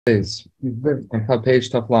days. On page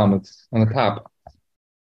Taflamet on the top.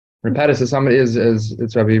 Repetitive. Somebody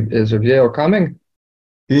is Rabbi Yale coming?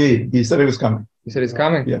 He said he was coming. He said he's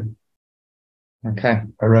coming? Yeah. Okay.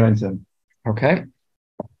 I ran into him. Okay.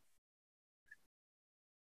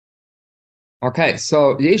 Okay.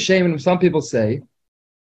 So Yeshem, some people say,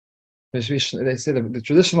 they say the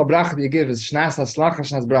traditional bracha that you give is Shnas Haslach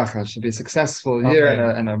Shnas Bracha. Should be a successful year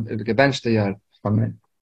and a gebenched year. Amen.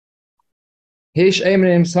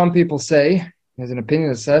 Yeshem, some people say, there's an opinion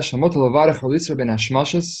that says Shamuta Levarech Holisra Ben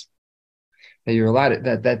Hashmashas, that you're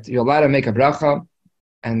allowed to make a bracha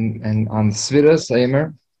and on Sefiras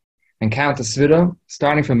HAomer and count the Sefira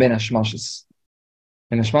starting from Ben Hashmashas.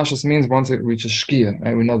 Ben Hashmashas means once it reaches Shkia.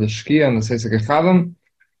 Right? We know the Shkia and the Seisek Echavim.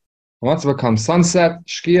 Once it becomes sunset,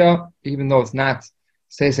 Shkia, even though it's not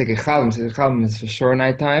Seisek Echavim is for sure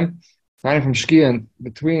nighttime. Starting from Shkia and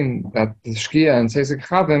between that the Shkia and Seisek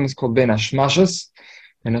Echavim is called Ben Hashmashas.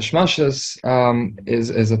 Ben Hashmashas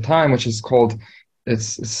is a time which is called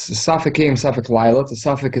it's Safek Yom Safek Laila. The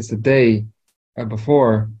Safek is the day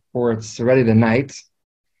before, or it's already the night.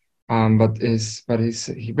 But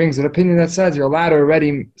he brings an opinion that says you're allowed to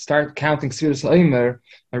already start counting Sefiras HAomer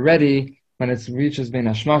already when it reaches Ben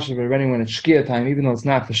Hashmashas, but already when it's Shkia time, even though it's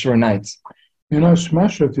not for sure nights. You know,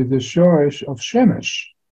 Shmashot is the shorish of Shemesh.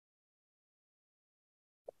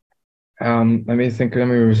 Let me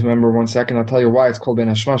remember 1 second. I'll tell you why it's called Ben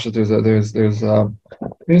Hashmashas.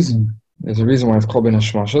 There's a reason why it's called Ben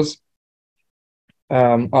Hashmashas.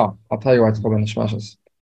 I'll tell you why it's called Ben Hashmashas.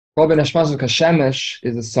 Called Ben Hashmashas because Shemesh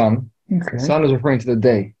is the sun. Okay. The sun is referring to the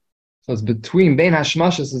day. So it's between Ben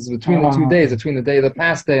Hashmashas is between the 2 days, between the day of the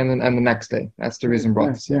past day and the next day. That's the reason brought.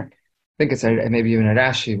 Yes, yeah. I think it's maybe even a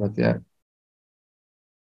Rashi, but yeah.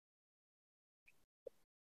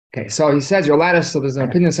 Okay, so he says you're allowed to. So there's an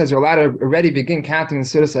opinion that says you're allowed to already begin counting the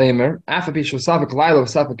Sefiras HAomer after Pishu Safek Laila of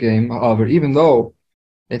Safek Yom. However, even though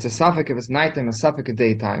it's a Safek if it's nighttime, a Safek of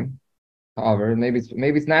daytime. However, maybe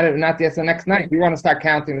it's not yet the next night. We want to start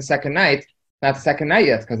counting the second night, not the second night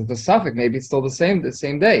yet, because it's a Safek. Maybe it's still the same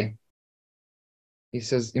day. He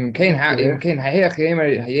says I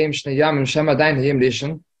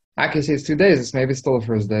can say it's 2 days. It's maybe still the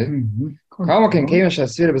first day.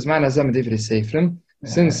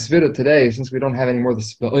 Since Sefira today, since we don't have any more the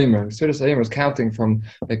HAomer, Sefiras HAomer is counting from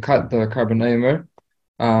they cut the carbon HAomer,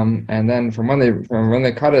 and then from when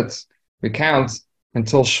they cut it, we count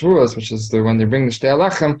until Shavuos, which is when they bring the Shtei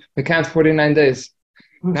Alachem, we count 49 days.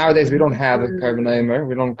 Nowadays we don't have the carbon HAomer,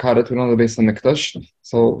 we don't cut it, we don't have the base of Mikdash,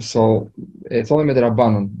 so it's only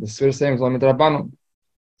Midrabanan. The Sefiras HAomer is only Midrabanan.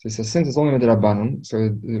 So he says since it's only Midrabanan, so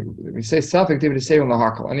we say Safek Divrei Sefer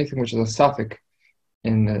Lahakal, anything which is a Safek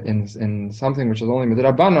in something which is only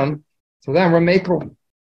midrabanan, so then we're mekel.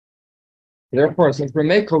 Therefore, since we're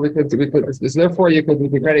mekel, we could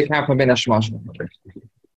already count from Ben Hashmashas.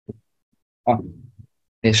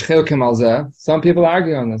 Some people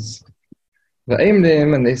argue on this. The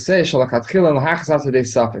aimdim and they say shalachatchila lahachas after they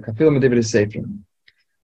safek. I feel medivri sefer.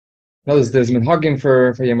 No, there's minhagim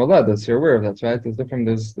for Yom Haledet. You're aware of that, right? There's different.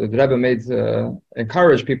 The Rebbe made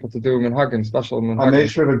encourage people to do minhagim, special minhagim. I made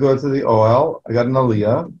sure to go to the OL. I got an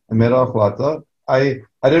aliyah. I made a achlata. I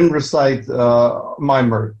didn't recite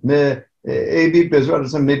Maimer.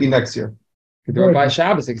 Maybe next year. You do it by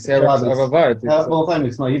Shabbos. You can say Ravavad. Well, time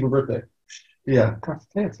it's my Hebrew birthday. Yeah.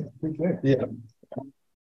 Yeah.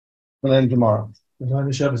 And then tomorrow.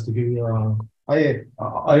 The Shabbos to give you I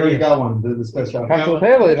already got one. The special. Come to the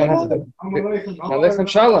table. You don't have to. Alaikum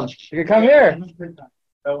Shalom. You can come here.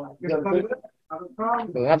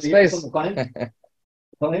 We'll have space. His birthday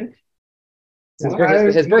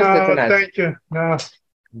tonight. Thank you. No.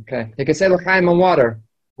 Okay. You can say l'chaim on water.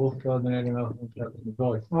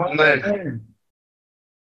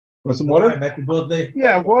 Want some water? Happy birthday.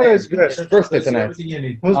 Yeah, water is good. His birthday tonight.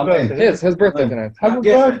 Whose birthday? His birthday tonight. Have a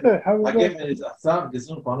birthday. Have a birthday.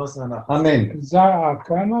 Amen.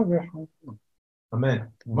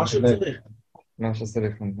 Amen.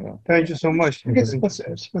 Thank you so much.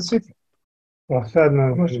 Specific.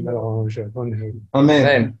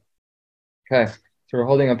 Amen. Okay. So we're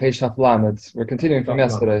holding on page Taflam. We're continuing from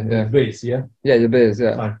yesterday. Yeah. Base, yeah? Yeah, your biz,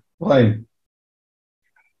 yeah. Fine.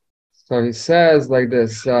 So he says like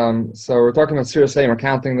this. So we're talking about Sefiras HAomer,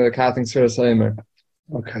 counting Sefiras HAomer.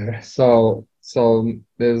 Okay. So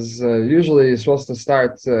there's usually you're supposed to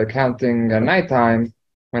start counting at nighttime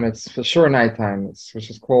when it's for sure nighttime, which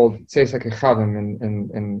is called Seisek Echavim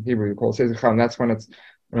in Hebrew. You call it Seisek Echavim. That's when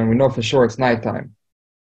we know for sure it's nighttime.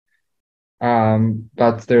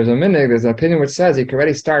 But there's an opinion which says you can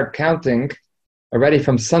already start counting already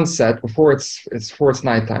from sunset before it's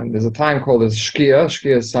nighttime. There's a time called as Shkia.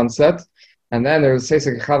 Shkia is sunset, And then there's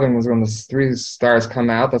Seisek Chavim was when the 3 stars come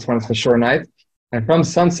out. That's when it's for sure night. And from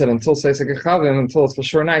sunset until Seisek Chavim, until it's for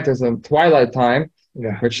sure night, there's a twilight time,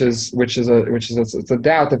 which is it's a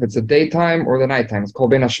doubt if it's a daytime or the nighttime. It's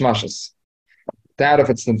called Ben Hashmashas. Doubt if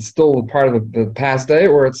it's still part of the past day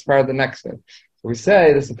or it's part of the next day. So we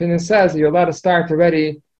say this opinion says that you're allowed to start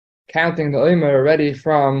already counting the Omer already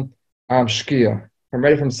from Shkia,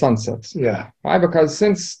 from sunset. Yeah. Why? Because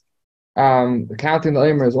since counting the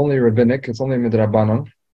Omer is only rabbinic, it's only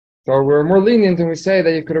midrabanan. So we're more lenient and we say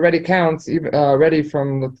that you could already count already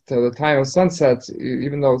from the time of sunset,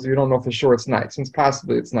 even though you don't know for sure it's night, since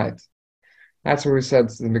possibly it's night. That's what we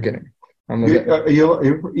said in the beginning.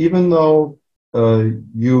 Even though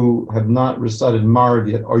you have not recited Marv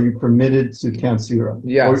yet, are you permitted to count Sira?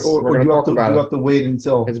 Yes, or you have to wait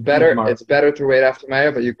until it's better. It's better to wait after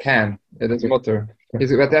Maya, but you can. It is mutter.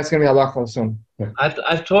 But that's going to be halacha soon.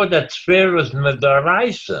 I thought that Sefiras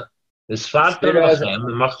Medaraisa. It's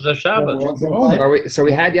So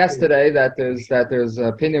we had yesterday that there's an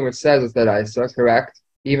opinion which says it's that Isa, correct?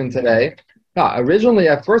 Even today. No, originally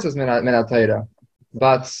of course it's Minat Torah.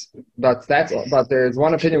 But there's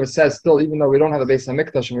one opinion which says still, even though we don't have the Beis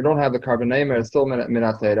Hamikdash and we don't have the Karbanemer, it's still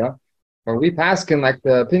Minat Torah. But we paskin like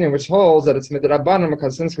the opinion which holds that it's midrabanan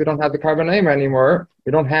because since we don't have the Karbanemer anymore,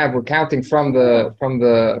 we're counting from the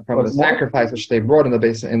sacrifice which they brought in the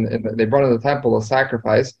base they brought in the temple a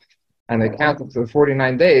sacrifice, and they counted for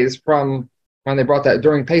 49 days from when they brought that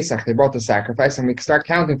during Pesach. They brought the sacrifice, and we start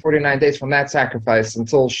counting 49 days from that sacrifice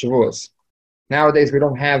until Shavuos. Nowadays, we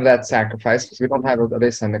don't have that sacrifice because we don't have a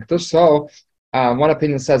Beis Hamikdash. So, one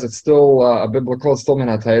opinion says it's still a biblical, it's still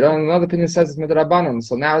Minat Torah, and another opinion says it's Midrabanan.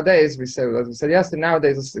 So nowadays, we say, as we said yesterday,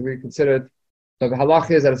 nowadays we consider it, the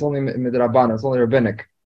halach is that it's only Midrabanan, it's only rabbinic.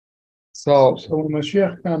 So when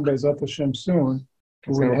Mashiach comes, Be'ezat Hashem soon,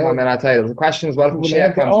 it's going to become Minat Torah. The question is, what if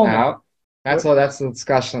Mashiach comes now? That's the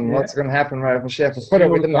discussion. Yeah. What's going to happen right if Mashiach was put?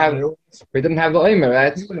 We didn't have the Omer,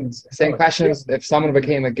 right? Same question is if someone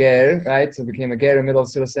became a ger, right? So became a ger in the middle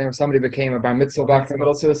of the same, or somebody became a bar mitzvah in the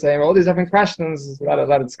middle of the same. All these different questions. There's a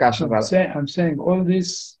lot of discussion about it. I'm saying all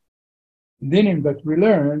these dinim that we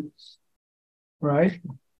learned, right?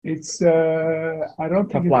 It's I don't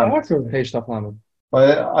think it's accurate. Page Taflamed.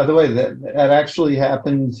 By the way, that actually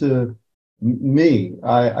happened to me.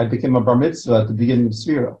 I became a bar mitzvah at the beginning of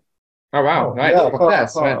Sefira. Oh wow! Right,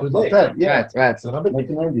 yeah, right.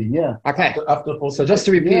 Okay. So just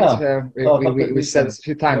to repeat, we said this a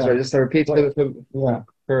few times, right? Just to repeat for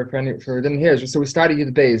didn't hear. So we started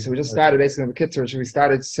Yud Beis. So we just started basically the Kitzur. So we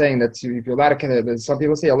started saying that if you're allowed to, some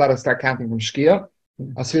people say you're allowed to start counting from Shkia,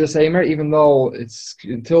 Sefiras HAomer, even though it's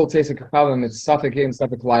until Teisek Chavim, it's Safek Yom,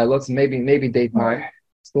 Safek Laila, it's maybe daytime.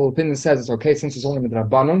 Still, the opinion says it's okay since it's only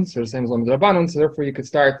Midrabanan, so the same as only Midrabanan. So therefore, you could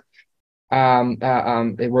start.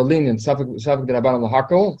 We're lenient. Safek D'Rabbanan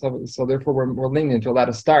l'Hakol. So therefore, we're lenient. You're allowed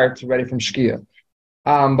to start ready from Shkia.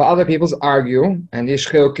 But other people argue, and Yesh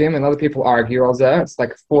Chilkim, and other people argue also. It's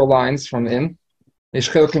like 4 lines from in. Yesh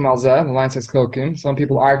Chilkim also. The line says Chilkim. Some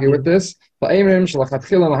people argue with this. But he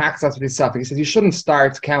says you shouldn't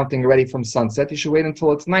start counting ready from sunset. You should wait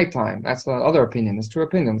until it's nighttime. That's the other opinion. There's 2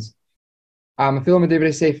 opinions. Until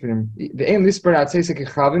it's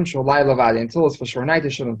for sure night, you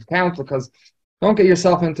shouldn't count because don't get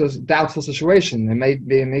yourself into a doubtful situation. It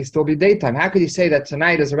may still be daytime. How could you say that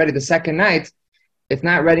tonight is already the second night? If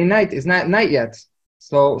not ready night, it's not night yet.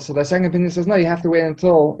 So the second opinion says no, you have to wait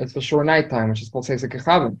until it's for sure nighttime, which is called Seisek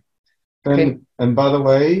Chavim. And by the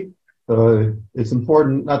way, it's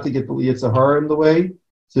important not to get the Yitzhahara in the way.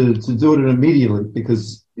 To do it immediately,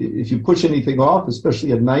 because if you push anything off,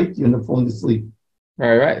 especially at night, you end up falling asleep.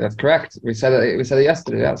 Right. That's correct. We said it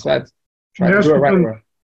yesterday. That's right. Try to do it right.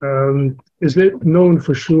 Is it known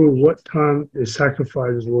for sure what time the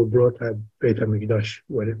sacrifices were brought at Beit HaMikdash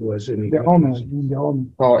when it was in the HAomer?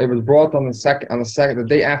 So it was brought on the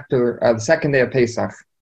day after the second day of Pesach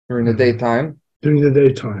during the daytime. During the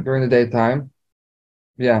daytime.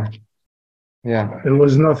 Yeah. And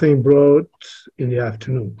was nothing brought in the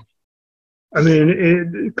afternoon. I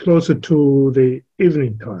mean, closer to the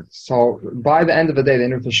evening time. So by the end of the day, the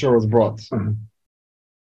Inner for sure was brought.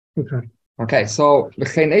 Okay. So and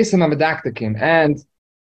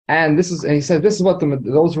this is, and he said, this is what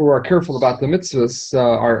those who are careful about the mitzvahs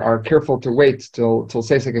are careful to wait till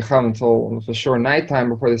Seisek Chavim, until for sure nighttime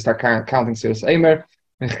before they start counting Sefiras HAomer.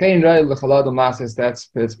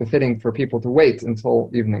 It's befitting for people to wait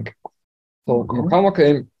until evening. So,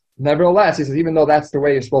 nevertheless, he says, even though that's the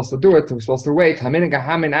way you're supposed to do it, we're supposed to wait. The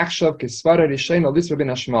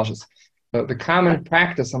common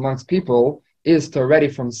practice amongst people is to already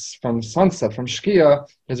from sunset, from Shkia,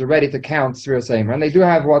 is already to count Sefiras HaOmer. And they do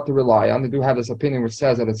have what to rely on. They do have this opinion which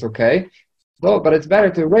says that it's okay. So, but it's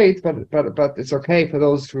better to wait, but it's okay for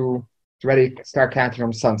those who already start counting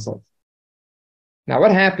from sunset. Now,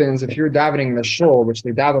 what happens if you're davening the shul, which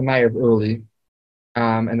they daven Ma'ariv early,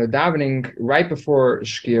 and they're davening right before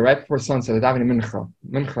Shkia, right before sunset, they're davening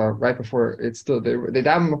Mincha, right before it's still, they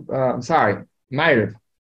daven, Ma'ariv.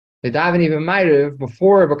 They daven even Ma'ariv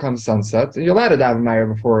before it becomes sunset. And you're allowed to daven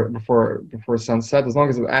Ma'ariv before sunset, as long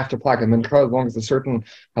as it's after Plaka Mincha, as long as there's a certain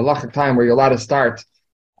halachic time where you're allowed to start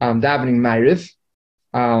davening Ma'ariv.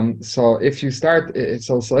 So if you start, if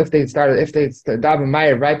they daven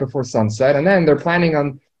Ma'ariv right before sunset, and then they're planning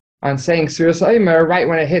on saying Sefiras HaOmer right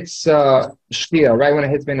when it hits Shkia, right when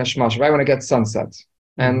it hits Bein Hashmash, right when it gets sunset.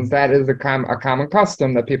 And that is a common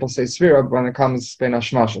custom that people say Sefira when it comes Bein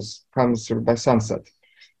Hashmashos, comes by sunset.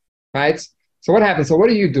 Right? So what happens? So what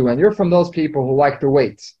do you do? And you're from those people who like to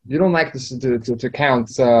wait. You don't like to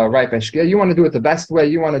count right by Shkia. You want to do it the best way.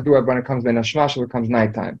 You want to do it when it comes Bein Hashmash, when it comes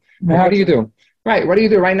nighttime. What do you do? Right. What do you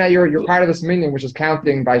do? Right now you're part of this meaning which is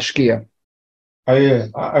counting by Shkia. I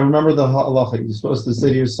remember the halacha. You're supposed to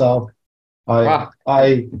say to yourself,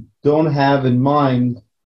 I don't have in mind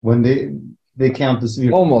when they count the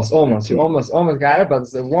Sefira. Almost. You almost got it, but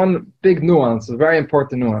it's one big nuance, a very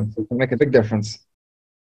important nuance. It can make a big difference.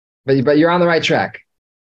 But you're on the right track.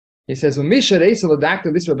 He says, somebody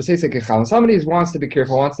wants to be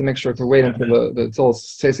careful, wants to make sure to wait until until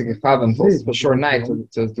for sure night to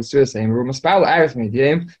Sefiras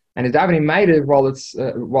HaOmer. And he's davening Ma'ariv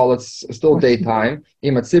while it's still daytime.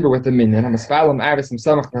 With the minyan, and they're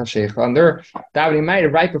davening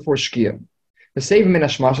Ma'ariv right before Shkia. The saving Bein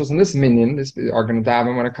Hashmashos and this minyan are going to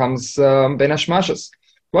daven when it comes Bein Hashmashos.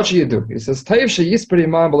 What should you do? He says,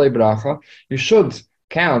 you should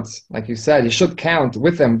count, like you said, you should count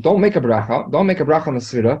with them. Don't make a bracha. Don't make a bracha on the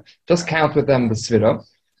Sefira. Just count with them the Sefira.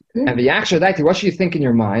 And the actual daiti, what should you think in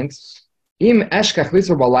your mind? If I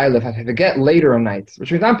forget later at night,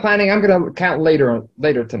 which means I'm going to count later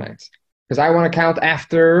tonight. Because I want to count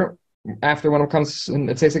after when it comes in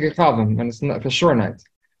Tzeitzek when it's not for sure night.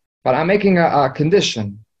 But I'm making a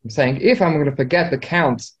condition. I'm saying if I'm going to forget the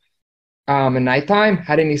count in nighttime,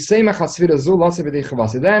 then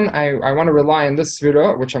I want to rely on this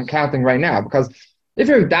Sefira, which I'm counting right now. Because if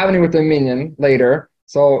you're davening with the minyan later,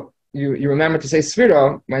 so you remember to say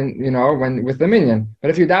Sefira when with the minyan.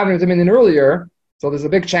 But if you're davening with the minyan earlier, so there's a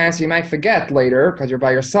big chance you might forget later because you're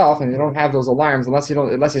by yourself and you don't have those alarms unless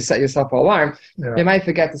you set yourself an alarm. Yeah. You might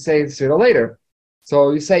forget to say Sefira later.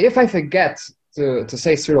 So you say, if I forget to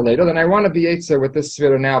say Sefira later, then I want to be Yetzer with this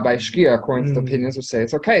Sefira now by Shkia, according to the opinions who say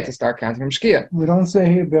it's okay to start counting from Shkia. We don't say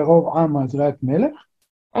here Berov Am Azrat Melech.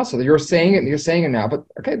 Also, you're saying it now, but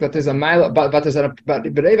okay, but there's a mile, but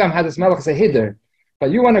Berevam had this Melech as a hidder.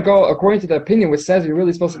 But you want to go according to the opinion which says you're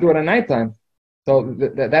really supposed to do it at nighttime. So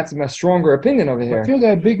that's a stronger opinion over here. I feel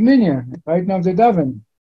that big minyan right now they're davening.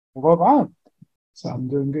 So I'm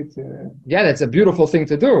doing it. Yeah, that's a beautiful thing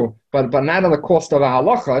to do, but not on the cost of a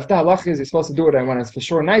halacha. If the halacha is you're supposed to do it when it's for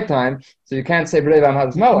sure nighttime, so you can't say B'rei Am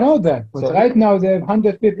Hadis Melech. I know that, but right now they have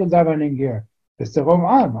 100 people davening here. It's the Rov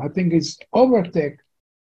Am. I think it's overtake.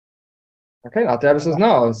 Okay, Alter says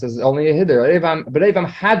no. It says only a hiddur. B'rei Am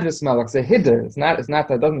Hadis Melech is a hiddur. It's not.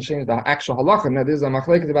 That doesn't change the actual halacha. Now this is a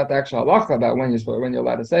machlekes about the actual halacha about when you're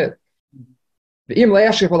allowed to say it.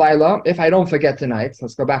 If I don't forget tonight,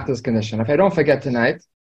 let's go back to this condition. If I don't forget tonight,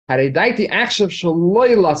 this is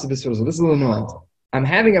the nuance. I'm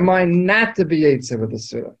having in mind not to be Yetzer with the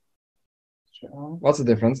Sefira. What's the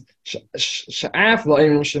difference? We'll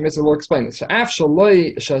explain it. There's a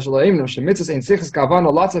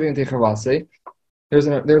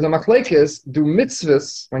machlekes. Do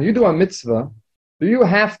mitzvahs, when you do a mitzvah, do you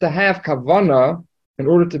have to have kavana in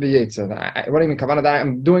order to be Yetzer? What do you mean kavana? That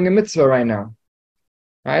I'm doing a mitzvah right now.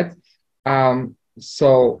 Right?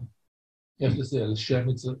 So right. I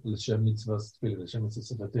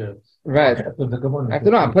don't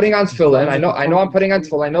know. I'm putting on tefillin. I know I'm putting on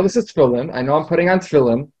tefillin. I know this is tefillin. I know I'm putting on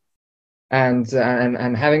tefillin and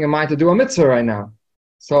having a mind to do a mitzvah right now.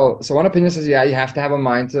 So one opinion says, yeah, you have to have a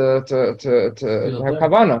mind to have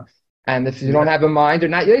kavana. And if you don't have a mind, you're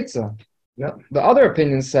not Yetzer. Yeah. The other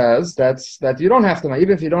opinion says that you don't have to mind.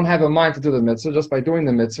 Even if you don't have a mind to do the mitzvah, just by doing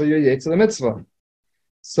the mitzvah, you're Yetzer the mitzvah.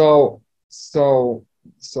 So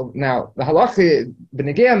now the halacha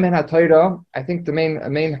b'negei min haTorah. I think the main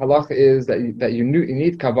halacha is that you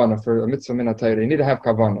need kavanah for a mitzvah min haTorah. You need to have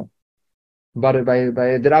kavanah. But by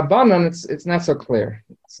the Rabbanan, it's not so clear.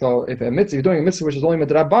 So if you're doing a mitzvah which is only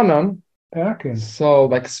midrabbanan, okay. So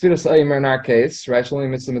like Sefiras HaOmer in our case, right? It's only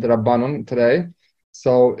mitzvah midrabbanan today.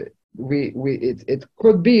 So it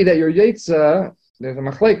could be that your Yetza, there's a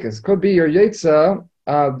machlekes, could be your Yetza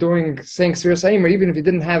saying Sefiras HaOmer, even if you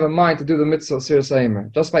didn't have a mind to do the mitzvah of Sefiras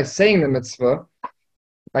HaOmer. Just by saying the mitzvah,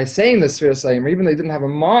 by saying the Sefiras HaOmer, even though you didn't have a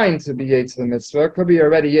mind to be Yetza the mitzvah, could be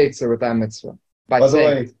already Yetza with that mitzvah. By the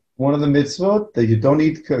saying way, one of the mitzvot that you don't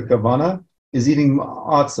eat kavana is eating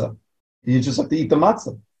matzah. You just have to eat the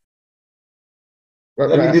matzah.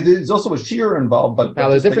 I mean, there's also a shear involved, but now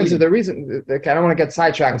the difference is the reason. I don't want to get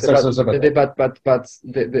sidetracked, but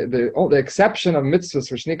the exception of mitzvahs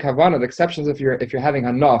for shni kavana, the exceptions if you're having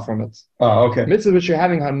hana from it. Oh, okay. Mitzvahs which you're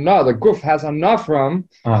having hana, the guf has hana from,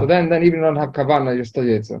 so then even if you don't have kavana, you're still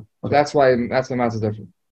yetzer. Okay. That's why the matzah is different.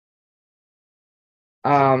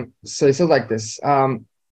 So he says like this.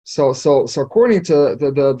 So according to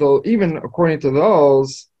the even according to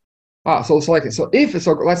those. So mitzvah Sefiras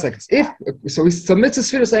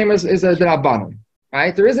HaOmer is a drabanan,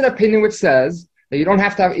 right? There is an opinion which says that you don't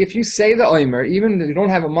have to have, if you say the Omer, even if you don't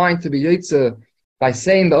have a mind to be Yetzer by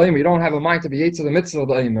saying the Omer, you don't have a mind to be Yetzer the mitzvah of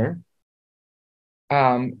the Omer.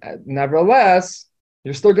 Nevertheless,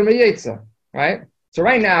 you're still going to be Yetzer, right? So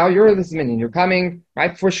right now you're this minion. You're coming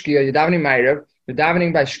right before Shkia. You're davening Ma'ariv. You're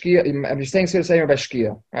davening by Shkia. You're saying Sefiras HaOmer by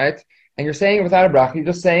Shkia, right? And you're saying it without a bracha. You're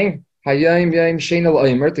just saying Hayom Yom Shein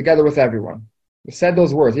HaOmer together with everyone. You said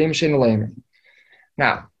those words, Yom Shein HaOmer.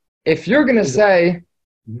 Now, if you're going to say,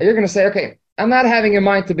 okay, I'm not having in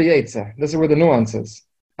mind to be Yetzer. This is where the nuance is.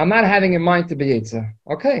 I'm not having in mind to be Yetzer.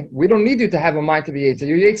 Okay, we don't need you to have a mind to be Yetzer.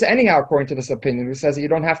 You're Yetzer anyhow, according to this opinion, who says that you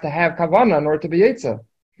don't have to have kavanah in order to be Yetzer.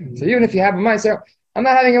 Mm-hmm. So even if you have a mind, say, I'm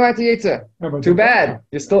not having a mind to Yetzer. Too bad.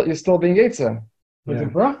 You're still being Yetzer. But the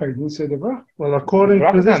bracha, you say the bracha. Well, according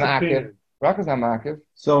to this opinion. Bracha's not ma'akiv.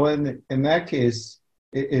 So in that case,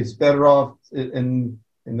 it's better off in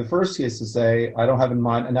the first case to say I don't have in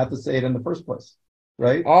mind, and not to say it in the first place,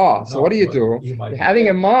 right? So what do? You're having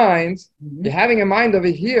in mind. You're having in mind over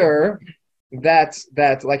here that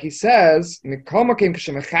like he says, but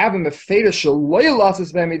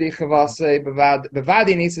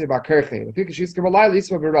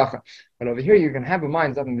over here you can have in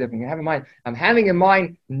mind something different. You have in mind, I'm having in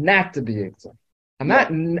mind not to be Yetzer. I'm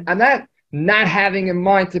not having in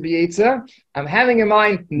mind to be Yetzer. I'm having in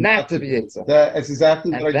mind not to be Yetzer. That's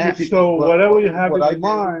exactly what I do. So whatever you have in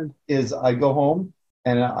mind is I go home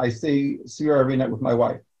and I say Sefiras every night with my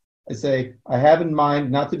wife. I say I have in mind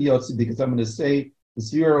not to be Yotzi because I'm going to say the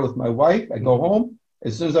Sefiras with my wife. I go home.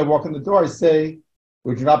 As soon as I walk in the door, I say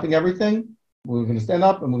we're dropping everything. We're going to stand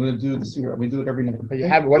up and we're going to do the Sefiras. We do it every night. But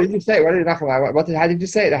what did you say? How did you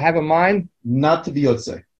say it? I have in mind not to be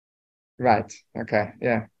Yotzi. Right. Okay.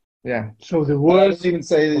 Yeah. Yeah. So the words even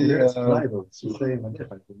say this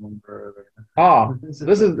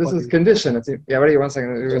is condition. Ready? 1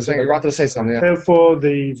 second. You were saying you wanted to say something. Yeah. Therefore,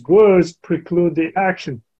 the words preclude the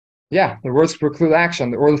action. Yeah, the words preclude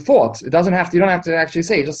action or the thought. It doesn't have to. You don't have to actually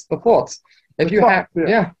say just the thoughts. If you have,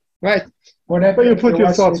 right. Whenever you put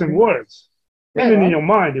your thoughts in words, even in your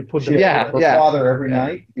mind, you put them. Father every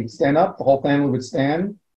night he'd stand up. The whole family would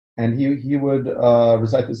stand. And he would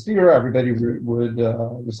recite the Sefiras. Everybody would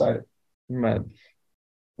recite it. Right.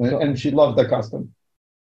 And she loved the custom.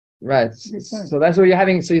 Right. So that's what you're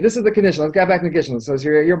having. So this is the condition. Let's get back to the condition. So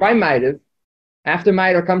you're by Ma'ariv. After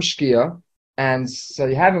Ma'ariv comes Shkia. And so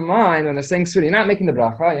you have in mind when they're saying Sefiras, you're not making the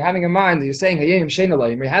bracha. You're having in mind that you're saying Hayom Shein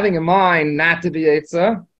HaOmer. You're having in mind not to be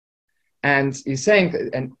Yetzer. And you're saying,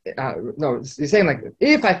 you're saying like,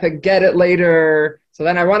 if I forget it later, so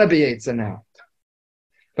then I want to be Yetzer now.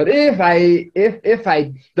 But if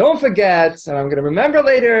I don't forget and I'm going to remember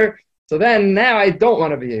later, so then now I don't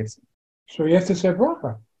want to be Yetzer. So you have to say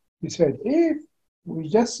bracha. He said if we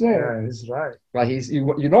just said. Yeah, he's right. Well,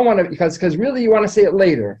 you don't want to because really you want to say it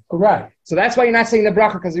later. Right. So that's why you're not saying the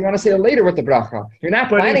bracha because you want to say it later with the bracha. You're not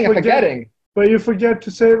planning on forgetting. But you forget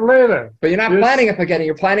to say it later. But you're not planning on forgetting.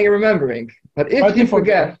 You're planning on remembering. But if you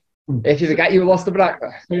forget. If you forgot, you lost the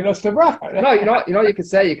bracha. You lost the bracha. No, you know what you could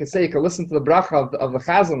say? You could listen to the bracha of the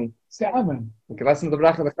chazan. Say amen. You can listen to the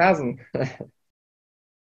bracha of the chazan.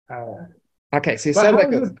 Okay, so you said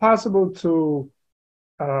like is it possible to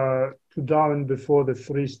daven before the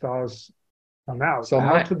 3 stars come out? So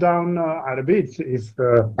how to daven Arabit if...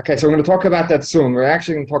 Okay, so we're going to talk about that soon. We're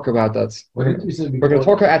actually going to talk about that. We're going to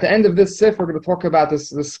talk at the end of this sif. We're going to talk about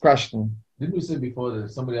this question. Didn't we say before that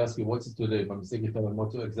if somebody asks you what's it today, if I'm mistaken, tell them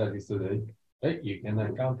what exactly is today? Hey, you can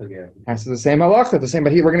count again. That's the same halacha, but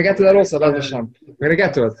we're going to get to that also. We're going to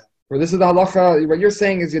get to it. This is the halacha. What you're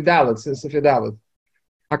saying is Yudalid. It's Sif Yudalid.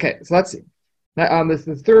 Okay, so let's see. Now, the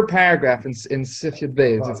 3rd paragraph in Sif Yud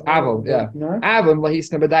Beis. It's Avon. Yeah. Avon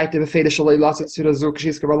lahisna b'daite b'feida shalei lasit sira zu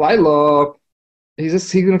k'shiska b'laylo. He's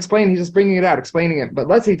just bringing it out, explaining it. But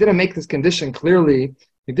let's say he didn't make this condition clearly.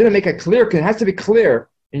 He didn't make it clear. It has to be clear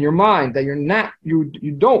in your mind that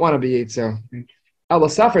you don't want to be Yetzer. Allah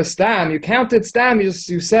suffer stam. You counted stam. You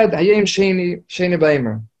said Hayim Sheni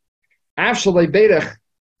Baimer. Actually, Beirach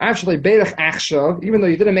Achshav. Even though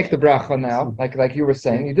you didn't make the bracha now, like you were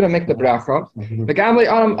saying, you didn't make the bracha. The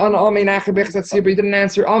Gamli on Amen Achbech that but you didn't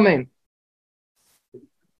answer Amen.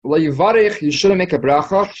 You shouldn't make a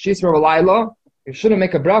bracha. Shisra Laila. You shouldn't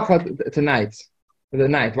make a bracha tonight. For the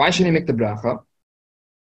night. Why shouldn't you make the bracha?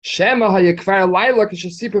 Shema hayekvar Laila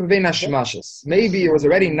k'shasipa v'vein hashmashas. Maybe it was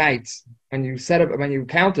already night when you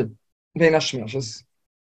counted v'vein hashmashas.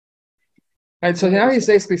 Right. So now he's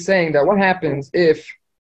basically saying that what happens if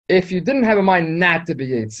you didn't have a mind not to be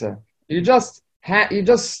Yetzer, you just had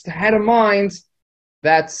a mind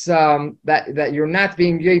that's that you're not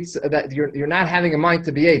being Yetzer, that you're not having a mind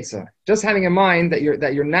to be Yetzer. Just having a mind that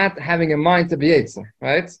you're not having a mind to be Yetzer,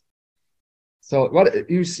 right? So what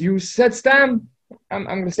you said, Stam, I'm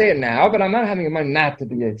going to say it now, but I'm not having a mind not to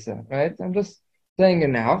be Yetzer, right? I'm just saying it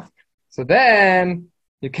now. So then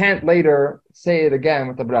you can't later say it again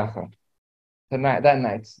with the bracha. That night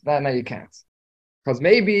you can't. Because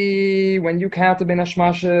maybe when you count the Ben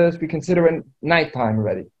Hashmashas, we consider it nighttime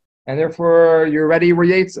already. And therefore, you're ready, we're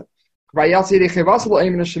Yetzer. According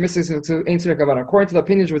to the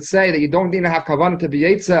opinions would say that you don't need to have kavanah to be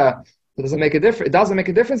Yetzer. It doesn't make a difference. It doesn't make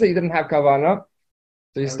a difference that you didn't have kavanah.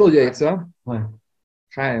 So you're still Yetzer.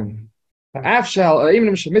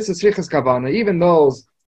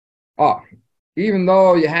 Even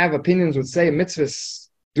though you have opinions would say mitzvahs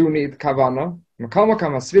do need kavanah. And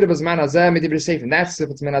that's if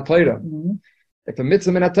it's minat Torah. If a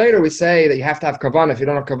mitzvah minat Torah, we say that you have to have kavanah. If you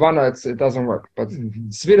don't have kavanah, it doesn't work. But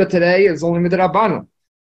svira today is only midrabanan.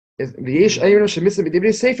 There's an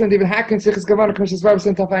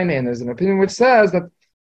opinion which says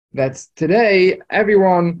that today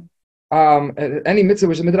everyone, any mitzvah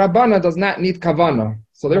which is midrabanan does not need kavanah.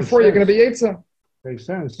 So therefore, you're going to be Yetzer. Makes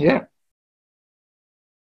sense. Yeah.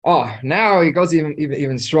 Oh, now he goes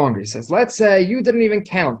even stronger. He says, let's say you didn't even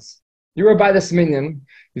count. You were by this minion,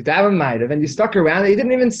 you daven ma'ariv, and you stuck around, and you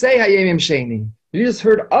didn't even say Hayim Sheni. You just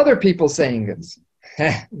heard other people saying it.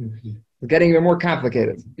 It's getting even more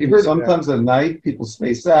complicated. Sometimes at night, people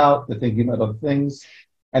space out, they're thinking about other things,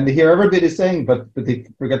 and they hear everybody saying, but they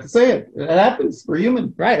forget to say it. It happens. We're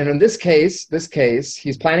human. Right, and in this case,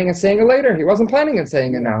 he's planning on saying it later. He wasn't planning on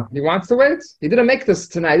saying it now. He wants to wait. He didn't make this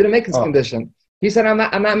tonight. He didn't make this condition. He said, I'm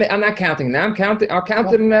not counting now. I'll count it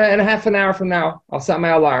in a half an hour from now. I'll set my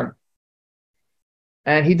alarm.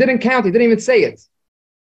 And he didn't count. He didn't even say it.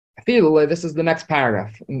 This is the next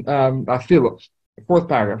paragraph. The fourth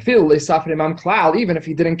paragraph. Even if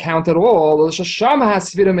he didn't count at all, he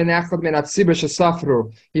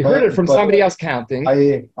heard it from somebody else counting.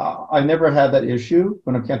 I never had that issue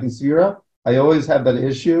when I'm counting Sefira. I always have that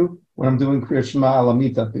issue when I'm doing Kriya Shema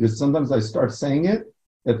Alamita, because sometimes I start saying it.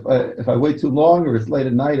 If I wait too long or it's late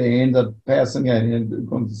at night, I end up passing and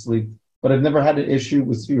going to sleep. But I've never had an issue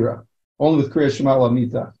with Sefira, only with Kriya Shema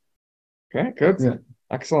Lamita. Okay, good. Yeah.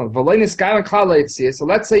 Excellent. So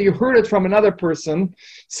let's say you heard it from another person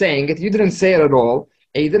saying it, you didn't say it at all,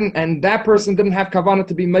 and that person didn't have kavanah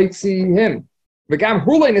to be mitzi him. He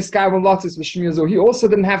also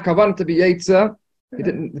didn't have kavanah to be Yetzer. He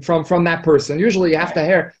didn't from that person. Usually, you have to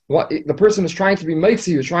hear what the person is trying to be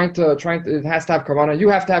mitzi. You trying to. It has to have kavanah. You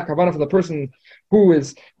have to have kavanah for the person who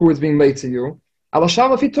is being mitzi you.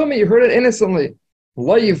 Alasham, if he told me, you heard it innocently.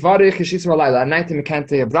 At night, you can't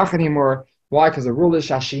say a bracha anymore. Why? Because the rule is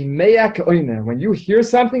when you hear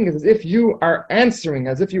something, it's as if you are answering,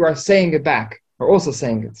 as if you are saying it back, or also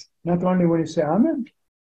saying it. Not only when you say Amen.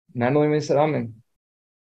 Not only when you say Amen.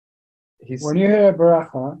 When you hear a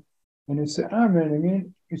bracha and you say Amen, I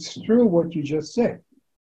mean, it's true what you just said.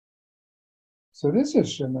 So this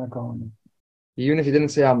is Shema Kalman. Even if you didn't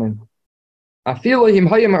say Amen. I feel like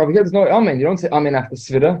over here there's no Amen. You don't say Amen after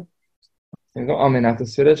Svira. There's no Amen after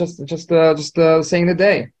Svira, just saying the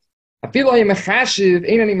day. I feel like even if you're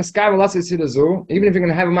going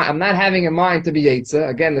to have a mind, I'm not having a mind to be Yetzer.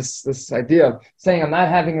 Again, this idea of saying I'm not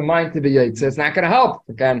having a mind to be Yetzer, it's not going to help.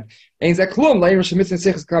 Again, again, according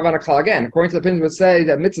to the opinion would say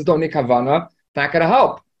that mitzvahs don't need kavanah, it's not going to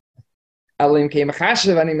help. Unless you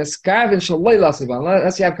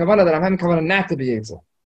have kavanah, that I'm having kavanah not to be Yetzer.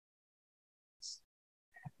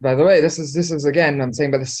 By the way, this is again. I'm saying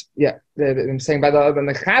by this. Yeah, I'm saying when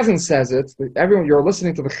the Chazan says it. Everyone, you're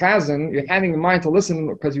listening to the Chazan. You're having in mind to listen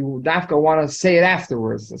because you dafka want to say it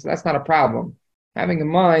afterwards. So that's not a problem. Having in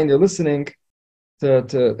mind, you're listening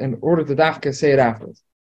to in order to dafka say it afterwards.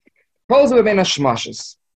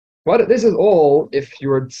 What this is all if you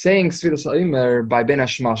were saying Sefiras HaOmer by Ben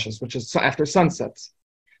Hashmashas, which is after sunset.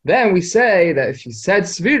 Then we say that if you said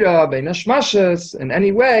Svira Ben Hashmashas in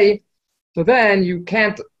any way, so then you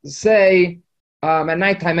can't say at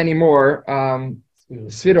nighttime anymore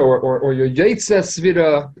Svira or your Yaitse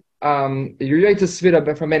Svira, your Yaitse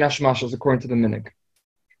Svira from Ben Hashmashas according to the Minig.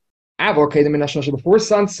 Okay, the Minach before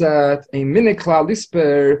sunset, a minig klal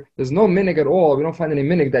lisper. There's no minig at all. We don't find any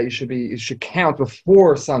minig that you should count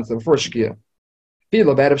before sunset, before shkia.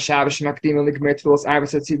 Even Erev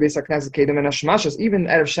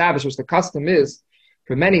Shabbos, which the custom is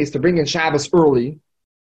for many, is to bring in Shabbos early,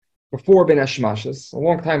 before Ben Hashmashas, a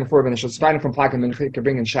long time before Ben Hashmashas. Starting from Plaka Mincha, you can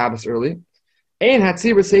bring in Shabbos early. Ein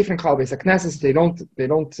Hatzibur safe in Klal Beis HaKnesses. They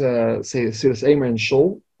don't say Sefiras HaOmer in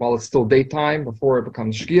Shul while it's still daytime before it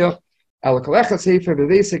becomes Shkia.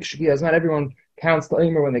 Is not everyone counts the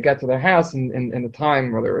Omer when they get to their house in the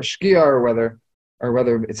time, whether it's Shkia or whether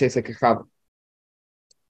it says like a Chav.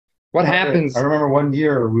 What happens? I remember one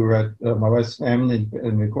year we were at my wife's family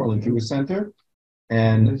in the Cortland Jewish Center,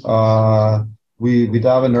 and we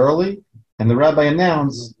davened early, and the rabbi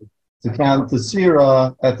announced to count the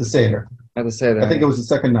Sira at the Seder. At the Seder. I think it was the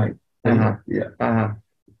second night.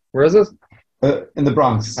 Where is this? In the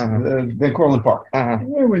Bronx, Van Cortlandt Park. Yeah,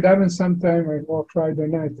 we daven sometime like Friday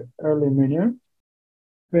night, early minyan.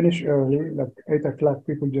 Finish early, like 8 o'clock,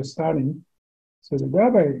 people just starting. So the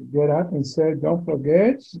rabbi get up and said, don't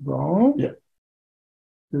forget, go home. Yeah.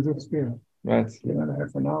 Do the spirit. Right. Another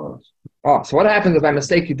half an hour. Oh, so what happens if by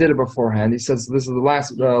mistake you did it beforehand? He says, this is the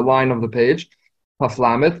last line of the page.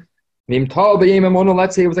 Haflamet.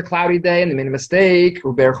 Let's say it was a cloudy day and they made a mistake.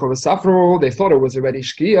 They thought it was already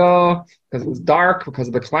Shkia because it was dark because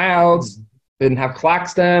of the clouds. They didn't have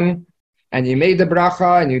clocks then. And you made the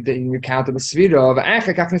bracha and you counted the svira.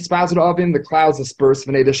 The clouds dispersed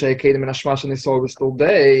and they saw it was still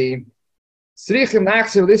day.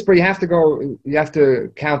 This part you have to go, you have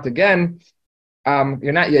to count again.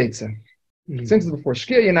 You're not Yetze. Since it's before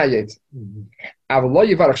Shkia, you're not Yetze.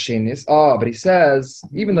 But he says,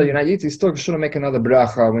 even though you're not Yetze, you still shouldn't make another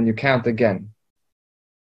bracha when you count again.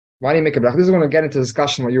 Why do you make a bracha? This is going to get into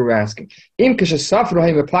discussion what you were asking. As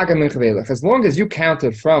long as you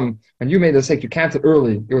counted from, when you made the mistake, you counted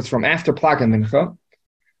early, it was from after Plaga Mincha.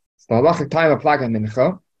 It's the halachic time of Plaga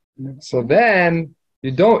Mincha. So then,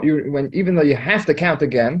 even though you have to count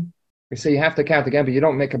again, we say you have to count again, but you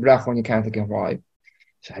don't make a bracha when you count again. Why?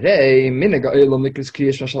 The minig of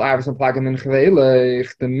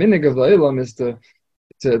the Olam is to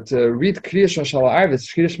read Kriyash Mashal Arvis,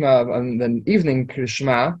 Kriyashma, and then evening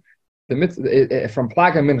Kriyashma, from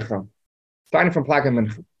Plaga Mincha, starting from Plaga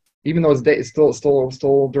Mincha, even though it's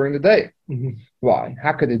still during the day. Why?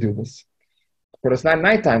 How could they do this? But it's not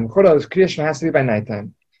nighttime. Kriyashma has to be by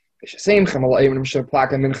nighttime. So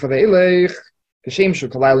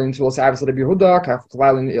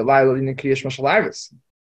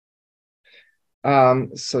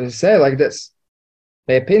you say like this.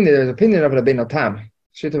 There's opinion of Rabbeinu Tam.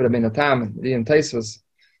 Shit of Rabbeinu Tam, the Taisvus,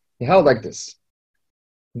 he held like this.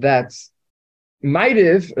 That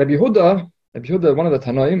Maidiv, Rabbi Yehuda, one of the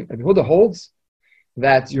Tanoim, Rabbi Yehuda holds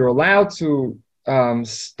that you're allowed to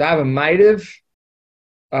stab a Maidiv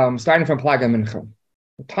starting from Plaga Mincha.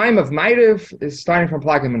 The time of Maidiv is starting from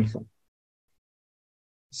Plaga Mincha.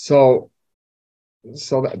 So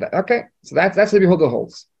that's Rabbi Yehuda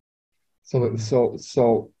holds. So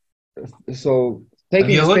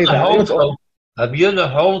taking this paper, have you the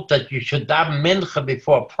hold that you should daven mincha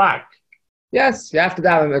before Plag? Yes, you have to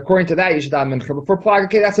daven. According to that, you should daven mincha before Plag.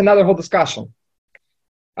 Okay, that's another whole discussion.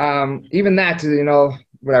 Even that,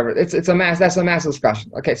 whatever. That's a massive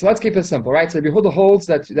discussion. Okay, so let's keep it simple, right? So Yehuda holds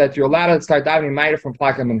that you're allowed to start davening Maida from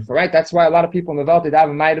Plag and Mincha, right? That's why a lot of people in the Welt, they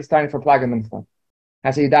daven Maida starting from Plag and Mincha.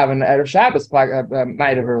 That's how you daven Erev Shabbos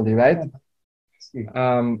Maida early, right?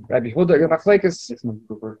 Rabbi Yehuda Machlekes.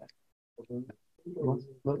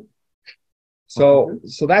 So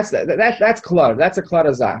that's klar. That's a klar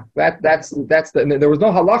azah. There was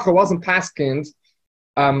no halacha, wasn't paskind.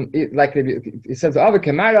 Like it says that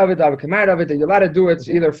you're allowed to do it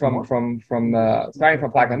either from starting from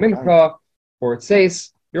Plaka Mincha, or it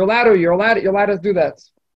says you're allowed to do that.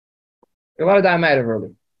 You're allowed to die Ma'ariv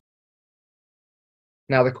early.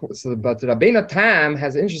 Now, but the Rabbeinu Tam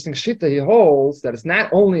has an interesting shita. He holds that it's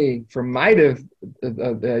not only for Ma'ariv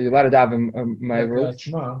you're allowed to daven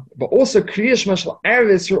Ma'ariv, but also Kriyash Mashal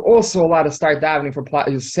Arvis, you're also allowed to start davening from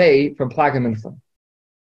Plaga Mincha.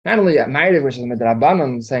 Not only at Ma'ariv, which is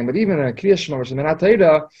Midrabanan saying, but even in Kriyash Shema, which is Minat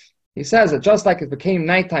Torah, he says that just like it became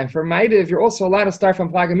nighttime for Ma'ariv, you're also allowed to start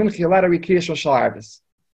from Plaga Mincha. You're allowed to read Kriyash Mashal Arvis.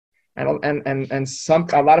 and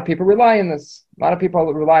a lot of people rely on this. A lot of people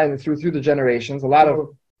rely on it through the generations. I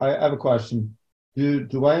have a question.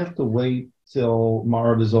 Do I have to wait till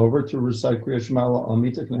Marv is over to recite Kriya Shema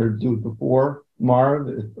Amita? Can I do it before Marv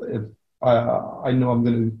if I know I'm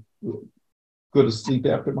going to go to sleep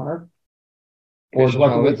after Marv? Or do I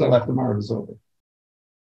have to wait till after Marv is over?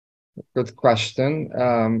 Good question.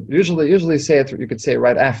 Usually say it. You could say it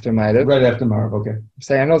right after Ma'ariv. Right after Marv, okay.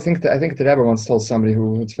 I think the Rebbe once told somebody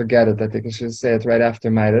who would forget it that they should say it right after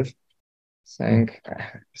Ma'ariv. Saying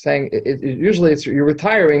usually you're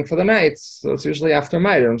retiring for the night, so it's usually after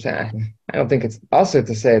Ma'ariv. I'm saying I don't think it's also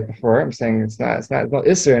to say it before. I'm saying it's not no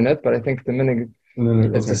isser in it, but I think the meaning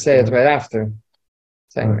is to say it right after.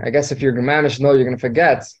 Saying I guess if you're mamish, you're going to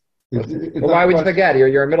forget. But why would you forget?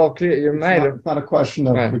 You're middle of your mind. It's not a question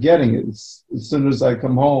of forgetting it. It's, as soon as I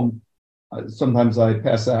come home, sometimes I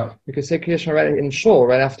pass out. You could say Kriya Shema right in shul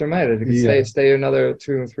right after Ma'ariv. You could stay another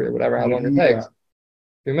 2 or 3, whatever, how long it takes. A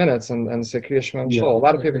few minutes and say Kriya Shema in shul. A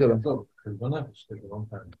lot of people do that.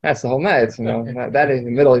 That's the whole night, That in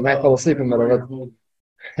the middle, you might fall asleep in the middle of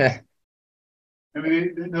it. I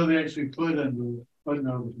mean, they actually put on the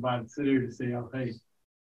footnote about Siddur to say, okay.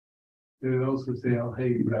 There are those who say al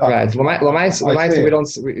hey. Right. We don't.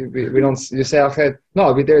 You say al hey.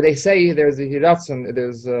 No, they say there's a hiratz and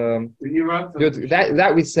there's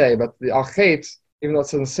that we say, but the al hey, even though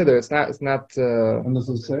it's considered, it's not. And this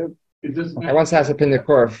is said. I once asked a pinning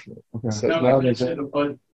korf. Okay. So, no, I should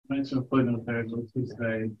have mentioned a footnote there. What to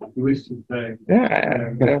say? You wish to say.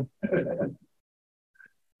 Yeah.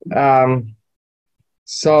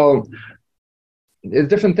 So. There's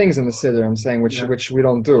different things in the siddur. I'm saying which we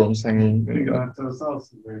don't do. I'm saying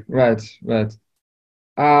right.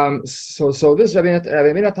 So this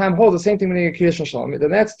Rabbi time holds the same thing when you Kriya Shema. The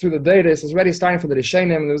next through the data is already starting from the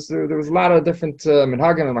Rishonim. There was a lot of different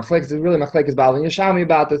minhagim and machlekes. There's really machlekes Baal and Yeshami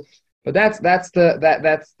about this. But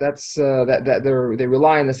they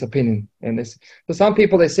rely on this opinion. And this, so some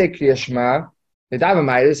people they say Kriya Shema, they daven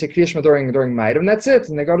Ma'ariv, they say Kriya Shema during Ma'ariv, and that's it.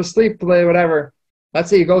 And they go to sleep, play whatever. Let's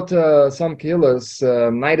say you go to some kilos,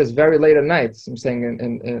 night is very late at night. I'm saying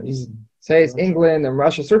in say it's England and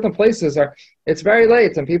Russia, certain places it's very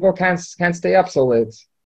late and people can't stay up so late.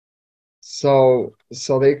 So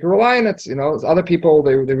they rely on it. Other people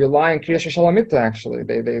they rely on Kriya Shema Shalamita actually.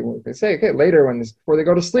 They say okay later before they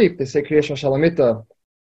go to sleep they say Kriya Shema Shalamita.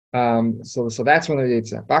 So that's when they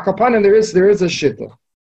eat. Back upon him there is a shitta.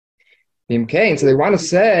 So they want to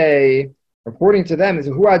say. According to them, they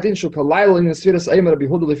want to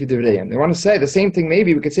say the same thing.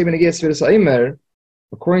 Maybe we could say when it gets Sefiras HAomer.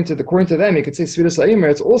 According to them, you could say Sefiras HAomer.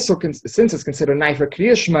 It's also since it's considered night for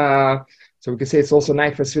Kriya Shema, so we could say it's also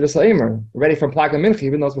night for Sefiras HAomer, ready from Plaga Mincha,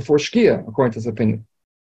 even though it's before Shkia. According to his opinion,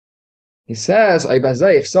 he says,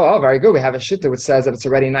 "If so, very good. We have a shitta which says that it's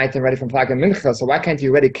already night and ready from Plaga Mincha. So why can't you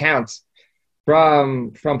already count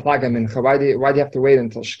from Plaga Mincha? Why do you have to wait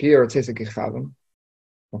until Shkia or Tzesek Yichavim?"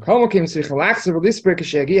 Has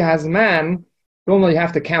man, normally you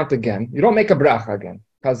have to count again. You don't make a bracha again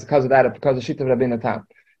because of Shita of Rabbeinu Tam.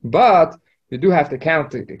 But you do have to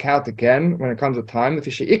count again when it comes to time. But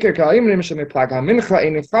the ikir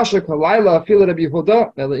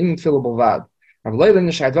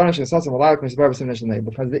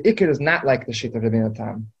is not like the Shita of Rabbeinu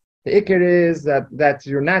Tam. The ikir is that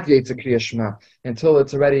you're not Yetzer Kriya Shema until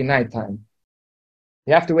it's already nighttime.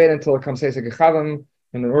 You have to wait until it comes Tzesek Yichavim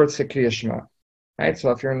in order to say Kriya Shema, right?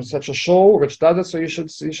 So if you're in such a shul which does it, so you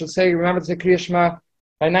should say remember to say Kriya Shema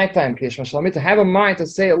by nighttime. Kriya Shema Shalamit, to have a mind to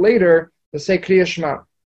say it later, to say Kriya Shema,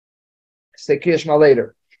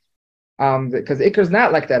 later, because the Ikr is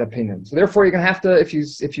not like that opinion. So therefore, you're gonna have to if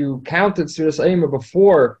you counted Sefiras HAomer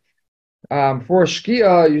before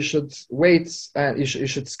Shkia, you should wait and you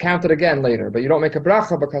should count it again later. But you don't make a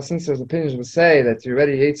bracha because since there's opinions that say that you're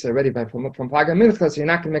already from Plaga Mincha, so you're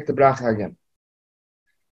not gonna make the bracha again.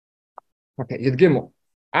 Okay, Yud Gimel.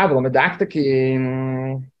 Aval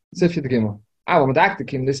medaktakim. Sif Yud Gimel. Aval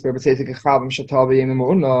medaktakim. This Rebbe says Chavim Shatavi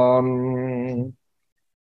Imunah.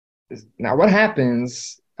 Now, what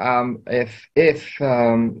happens if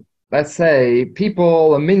let's say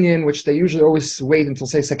people a minyan which they usually always wait until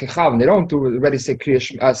say Sekechavim. They don't already say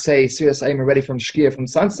say Sefiras HAomer ready from Shkia from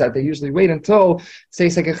sunset. They usually wait until say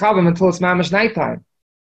Sekechavim until it's mamash nighttime.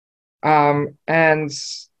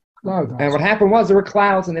 And what happened was there were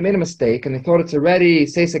clouds and they made a mistake and they thought it's already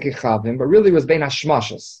Seisek Yichavim, but really it was Bein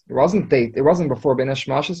Hashmashas. It wasn't before Bein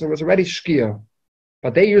Hashmashas, it was already Shkia.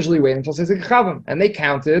 But they usually wait until Seisek Yichavim and they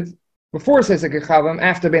counted before Seisek Yichavim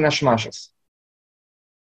after Bein Hashmashas.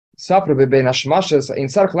 Sapra Bein Hashmashas, in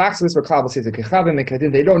Sark Laxis or Klav Seisek Yichavim,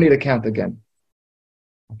 they don't need to count again.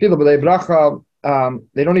 People b'lei bracha,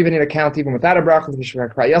 they don't even need to count even without a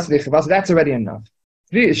bracha. That's already enough.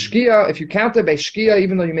 Shkia, if you count it by shkia,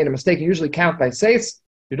 even though you made a mistake, you usually count by seis.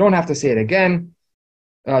 You don't have to say it again.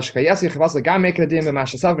 This is the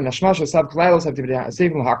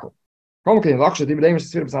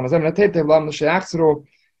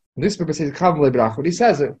what he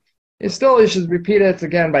says. It's still, you should repeat it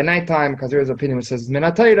again by nighttime because there is an opinion which says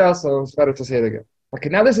minatayra, so it's better to say it again. Okay,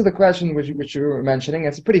 now this is the question which you were mentioning.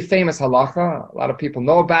 It's a pretty famous halacha. A lot of people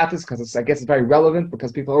know about this because I guess it's very relevant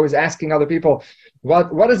because people are always asking other people,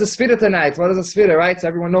 what is the sfira tonight? What is the sfira, right? So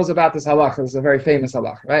everyone knows about this halacha. It's a very famous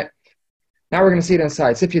halacha, right? Now we're going to see it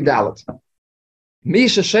inside. Sif Yudalet.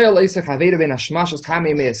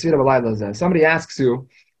 Somebody asks you,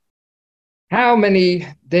 how many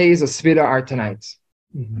days of sfira are tonight?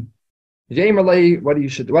 What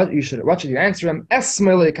should you answer him?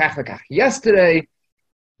 Yesterday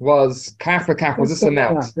was kach v'kach, was this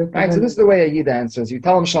amount. Right? So this is the way a Yid answers. You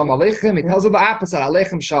tell him Shalom Aleichem, he tells you the opposite,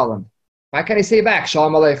 Aleichem Shalom. Why can't he say back,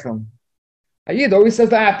 Shalom Aleichem? A Yid always says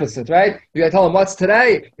the opposite, right? You tell him what's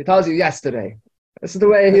today, he tells you yesterday. This is the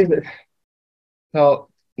way he did. So,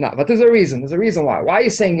 no, but there's a reason. There's a reason why. Why are you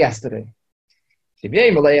saying yesterday? If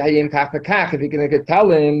you're going to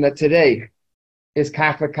tell him that today is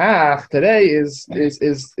kach v'kach, today is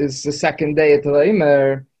the second day of the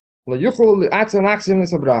HAomer, right?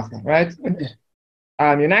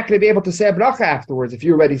 You're not going to be able to say a bracha afterwards if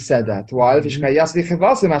you already said that. Why? Because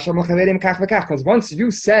once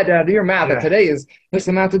you said out of your mouth that today is this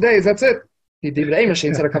amount of days, that's it.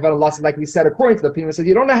 Like we said, according to the opinion, said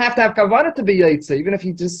you don't have to have kavanah to be yaitza. Even if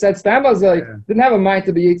you just said stamazai, didn't have a mind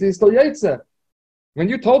to be yaitza, he's still yaitza. When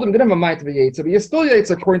you told him you didn't have a mind to be yaitza, but you're still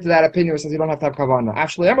yaitza according to that opinion, which says you don't have to have kavanah.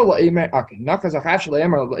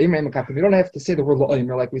 You don't have to say the word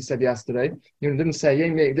la'omer like we said yesterday. You didn't say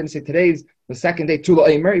today's the second day to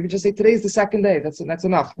la'omer. You just say today's the second day. That's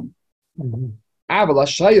enough.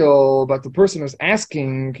 But the person who's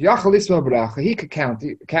asking, he could count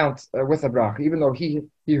with a bracha, even though he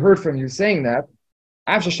heard from you saying that.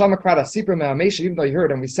 Even though you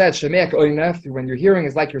heard, and we said, when you're hearing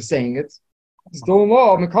is like you're saying it. Still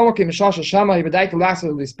more, when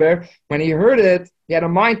he heard it, he had a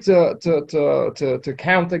mind to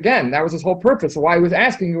count again. That was his whole purpose. So why he was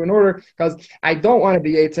asking you in order, because I don't want to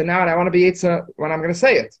be Yitzah now, and I want to be Yitzah when I'm going to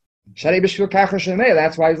say it.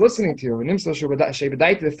 That's why he's listening to you. So he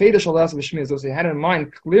had in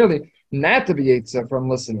mind clearly not to be Yitzah from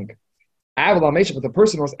listening. But the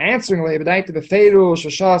person was answering, he didn't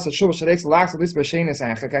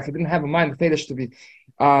have in mind the fetish to be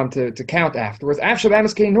to count afterwards.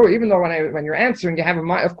 Even though when you're answering, you have in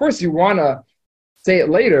mind. Of course, you want to say it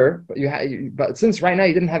later, but since right now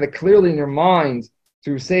you didn't have it clearly in your mind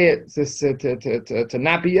to say it to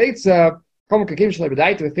not be Yitzah. So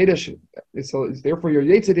therefore you're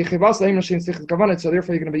Yitzah. So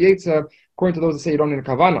therefore you're going to be Yitzah according to those that say you don't need a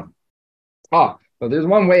kavanah. So there's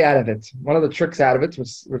one way out of it. One of the tricks out of it,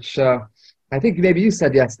 which I think maybe you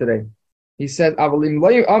said yesterday. He said, I think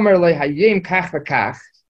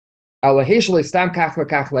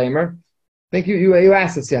you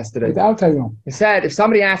asked this yesterday. Without HAomer. He said, if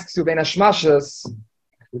somebody asks you,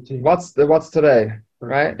 what's today?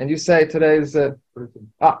 Right? And you say today's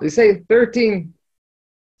you say 13.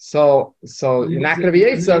 So you're not going to be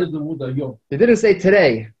Yitzah. You didn't say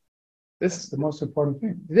today. This is the most important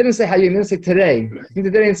thing. You didn't say you didn't say today. You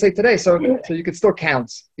didn't say today, so you could still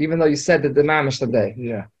count, even though you said that the mamish today.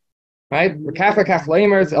 Yeah. Right? Even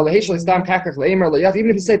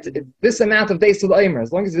if you said this amount of days to the HAomer,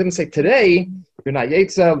 as long as you didn't say today, you're not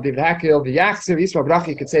Yitzah,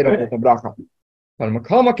 you could say it with the bracha. But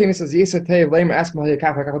Makom says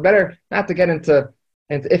better not to get into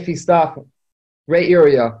iffy stuff, gray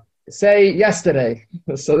area. Say yesterday.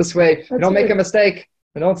 So this way you don't make a mistake.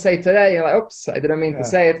 And don't say today, you're like, oops, I didn't mean to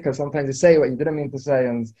say it, because sometimes you say what you didn't mean to say,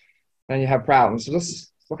 and then you have problems. So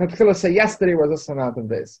just say yesterday was this amount of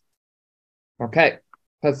days. Okay.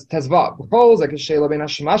 Tezva. This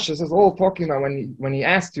is all talking about when he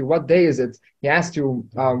asked you what day is it, he asked you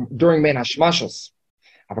during Bein Hashmashos.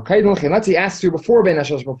 Let's say he asked you before Bein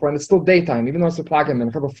Hashmashos, and it's still daytime, even though it's a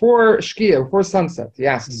plagim. Before Shkia, before sunset, he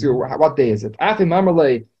asks you what day is it.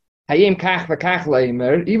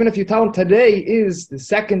 Even if you tell him today is the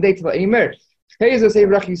second day to the HAomer,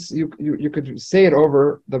 you could say it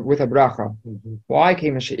over with a bracha. Why?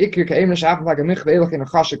 Because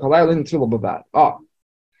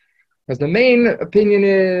the main opinion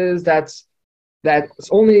is that it's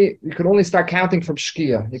only you can only start counting from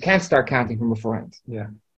Shkia. You can't start counting from beforehand. Yeah.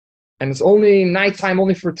 And it's only nighttime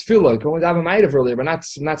only for tefillah. You can only have a ma'itav earlier, but not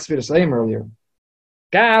Sefiras HAomer earlier.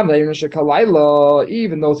 Even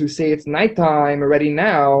those who say it's nighttime already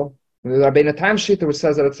now, the Rabbeinu Tam Shita, which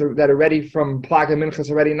says that already from Plag and Mincha is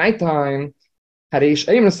already nighttime.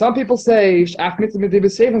 Some people say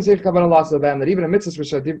that even a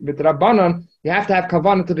mitzvah with Rabbanon, you have to have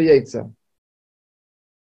kavanah to be yetzer.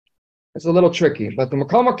 It's a little tricky, but the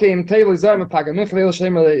Makoma came table is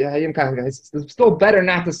it's still better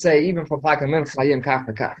not to say even for Plag and Mincha hayim kach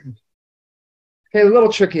v'kach. Okay, a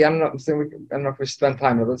little tricky. I don't know if we spend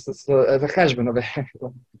time with this. It's a cheshbon of it.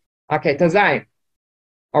 Okay, Tazayin.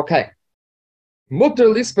 Okay. Mutter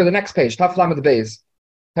list for the next page. Taf lam the base.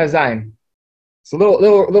 Tazayin. It's a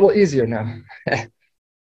little easier now.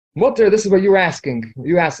 Mutter, this is what you were asking.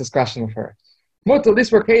 You asked this question of her. Mutter list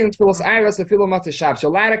for Kain Tfilos Iras and Philo Mati Shabbos.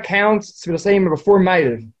 You're allowed to count for the same before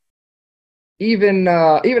Ma'ariv. Even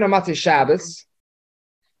a Mati Shabbos.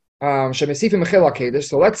 Shemesifim Mechila Kedesh.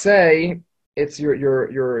 So let's say it's you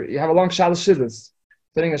have a long Shalosh Shudus.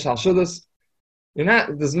 Sitting in Shalosh Shudus. You're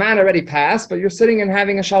not, this man already passed, but you're sitting and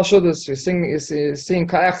having a Shalosh Shudus. You're seeing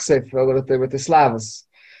Ka'echsef with the Slavas.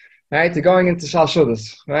 Right? You're going into Shalosh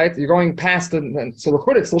Shudus. Right? You're going past so the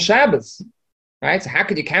Chud, it's still Shabbos. Right? So how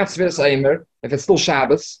could you count Sefiras HAomer if it's still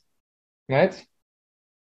Shabbos? Right?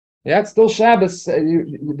 Yeah, it's still Shabbos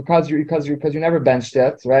because you never benched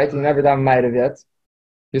yet, right? You never done Ma'ariv yet.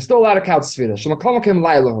 You're still allowed to count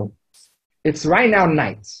Sefiras. It's right now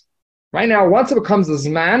night. Right now, once it becomes a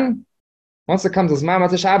Zman,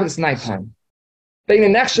 Mata Shabbos, it's nighttime.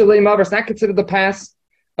 It's not considered the past.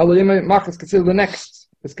 It's considered the next.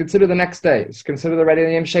 It's considered the next day. It's considered already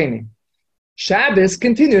the Yom Sheni. Shabbos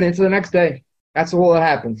continued into the next day. That's all that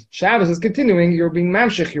happens. Shabbos is continuing. You're being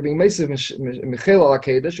mamshich. You're being meisiv mechil al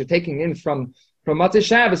hakedesh. You're taking in from Mata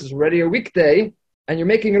Shabbos. It's already a weekday, and you're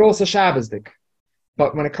making it also Shabbosdik.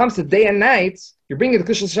 But when it comes to day and night, you're bringing the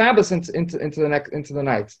Kushal Shabbos into the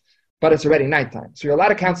night. But it's already nighttime. So you're allowed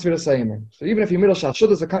to count Sefiras HAomer. So even if you're middle Shal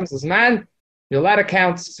Shudas, it comes as man, you're allowed to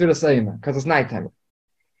count Sefiras HAomer because it's nighttime.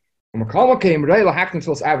 So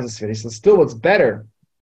still it's better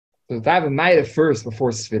to have a night first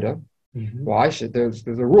before Sfira. Mm-hmm. Why? There's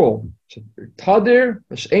a rule. Tadir,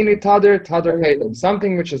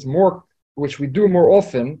 something which we do more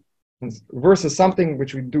often versus something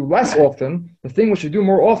which we do less often. The thing which we do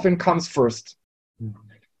more often comes first. Mm-hmm.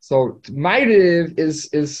 So Ma'ariv is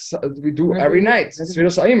we do every night.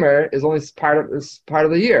 Sefiras HAomer is only part of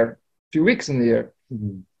the year, 2 weeks in the year.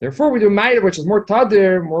 Mm-hmm. Therefore, we do Ma'ariv, which is more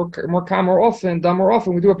tadir, more calm, more often, done more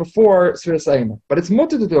often. We do it before Sefiras HAomer. But it's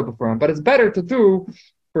mutter to do it before, but it's better to do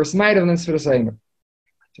first Ma'ariv than Sefiras HAomer.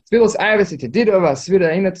 Tfilos Iris itidirav asvira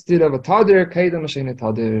ain't tidirav tadir kaidam shene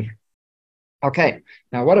tadir. Okay,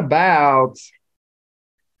 now what about?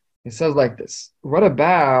 It says like this. What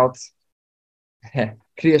about? The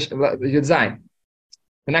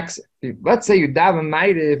next, let's say you daven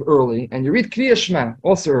Ma'ariv early and you read Kriya Shema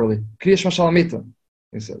also early. Kriya Shema Shalamita,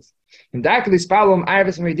 he says. I'm sorry.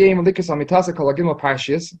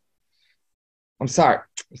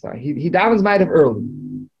 He davens Ma'ariv early.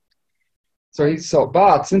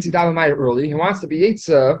 But since he davens Ma'ariv early, he wants to be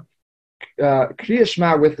Yitzah Kriya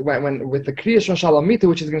Shema with the Kriya Shema Shalamita,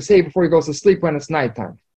 which he's going to say before he goes to sleep when it's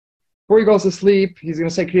nighttime. Before he goes to sleep, he's going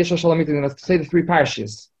to say Kriya Shema Shalamita, he's going to say the 3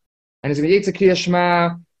 parshas. And he's going to Yitzah Kriya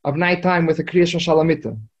Shema of nighttime with the Kriya Shema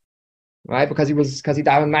Shalamita. Right? Because he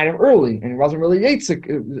davened Ma'ariv early, and he wasn't really Yitzah,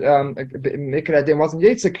 wasn't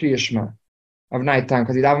Yitzah Kriya Shema of nighttime,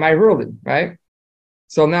 because he davened Ma'ariv early, right?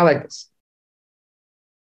 So now like this.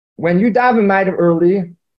 When you daven Ma'ariv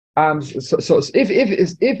early,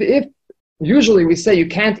 if usually we say you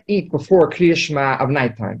can't eat before Kriya Shema of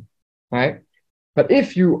nighttime, right? But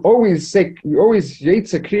if you always Yitzah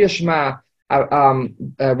Kriya Shema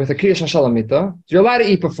with a Kriya Shema Shalamita, you're allowed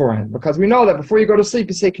to eat beforehand, because we know that before you go to sleep,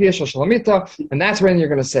 you say Kriya Shema Shalamita, and that's when you're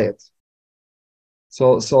going to say it.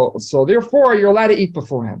 So therefore, you're allowed to eat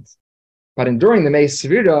beforehand. But during the Meis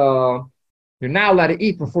Svira, you're not allowed to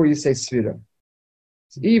eat before you say Svira.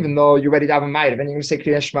 So even though you're ready to have a Ma'ariv, and you're going to say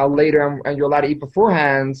Kriya Shema later, and you're allowed to eat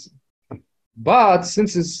beforehand, but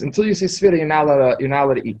until you say Svira, you're not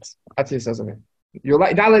allowed to eat. That's what he says over here. You're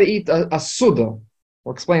not allowed to eat a Suda.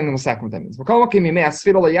 We'll explain in a second what that means.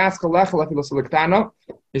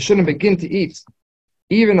 You shouldn't begin to eat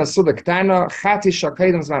even a Suda Ktana,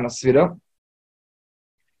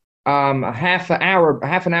 a half an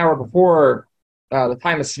hour before the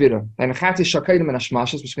time of Svira. And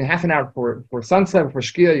which means half an hour before sunset, before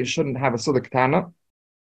Shkia, you shouldn't have a Suda Ktana.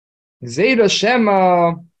 Zeda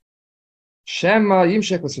Shema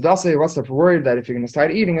Yimshek with Sudase, what's the word that if you're going to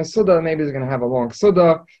start eating a Suda, maybe they're going to have a long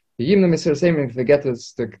Suda. The Yimna Sefiras HAomer if they get to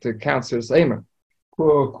count Sefiras HAomer.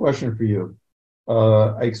 Well, question for you.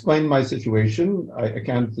 I explained my situation. I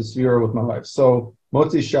counted the Sefira with my wife. So,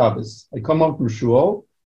 Motzi Shabbos, I come home from Shul.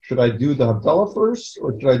 Should I do the Havdalah first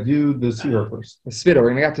or should I do the Sefira first? The Svira, we're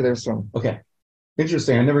going to get to there soon. Okay.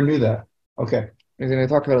 Interesting. I never knew that. Okay. We're going to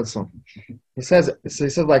talk about it soon. He says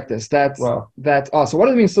like this, so what does it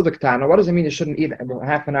mean Sudaktana? What does it mean you shouldn't eat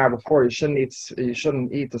half an hour before? You shouldn't eat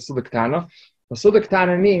the Sudaktana. The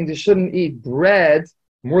Sudaktana means you shouldn't eat bread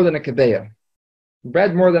more than a kebeya.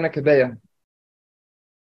 Bread more than a kebeya.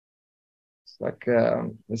 It's like a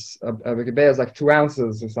kebeya is like 2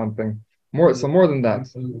 ounces or something. More than that.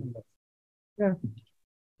 Yeah.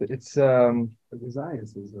 It's a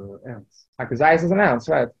gazayas is an ounce. A gazayas is an ounce,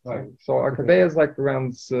 right? So a kebeya is like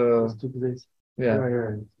around 2 days. yeah.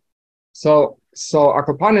 Right. So a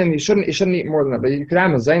kapanim you shouldn't eat more than that. But you could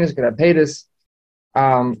have mazanis, you could have paytas.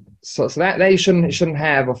 So that you shouldn't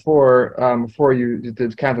have before you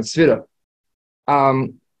did count the svira.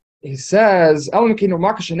 He says,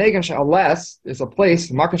 unless it's a place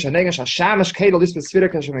that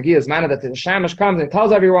the shamash comes and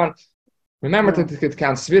tells everyone, remember to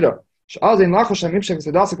count svira.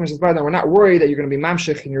 We're not worried that you're going to be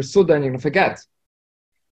mamshich in your suda and you're going to forget.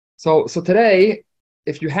 So today,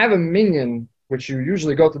 if you have a minyan which you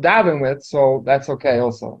usually go to daven with, so that's okay.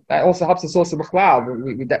 Also, that also helps us also b'chlal.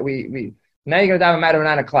 We now you're going to daven at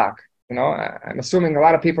 9 o'clock. You know, I'm assuming a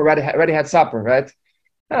lot of people already had supper, right?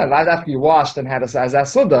 Not after you washed and had a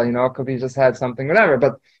suda, you know, could be just had something, whatever.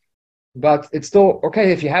 But it's still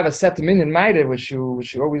okay if you have a set minyan ma'ariv which you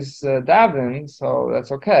always daven, so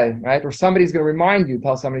that's okay, right? Or somebody's going to remind you,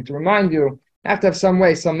 tell somebody to remind you. You have to have some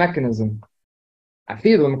way, some mechanism.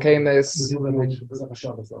 Afilim came this.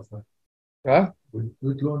 Huh? We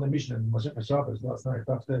learned the Mishnah in Mashiach Shabbos last night.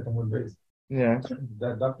 Yeah.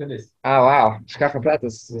 That is. Oh wow, shkacha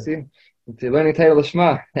pratis. See, you're learning Torah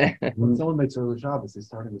Lishma. When someone makes early Shabbos, they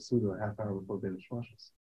start in the Suda a half hour before Beis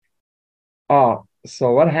Shmashos. Oh,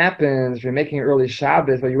 so what happens if you're making early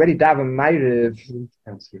Shabbos, but you already daven ma'ariv?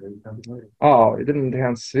 Oh, you didn't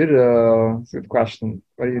count Sefira. That's a good question.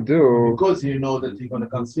 What do you do? Because you know that you're going to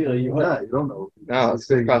count Sefira, you don't know. No, it's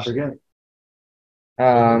a good question.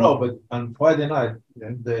 No, but on Friday night,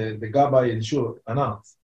 the Gabbai in Shul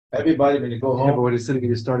announced. Everybody, when you go home. Yeah, but when he's sitting,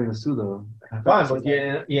 you're starting a Suda. Fine, but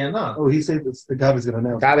you're not. Oh, he said the Gabai's going to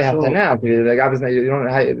announce. Gabbai have to announce. The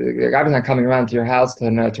Gabai's not coming around to your house to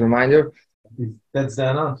remind you. That's the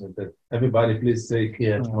announcement that everybody please say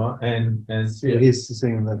Kriyat Shema and Sefira. He's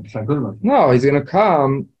saying that Shagulman. No, he's going to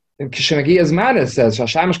come. Kishemagiya's mana says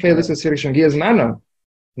Shashamash Keilis Sefira Kishemagiya's mana.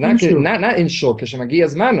 Not in Shul.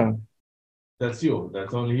 Kishemagiya's mana. That's you.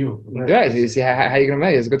 That's only you. Right. You see how you're going to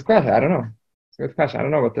make it. It's a good question. I don't know. It's a good question. I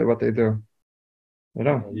don't know what they do. I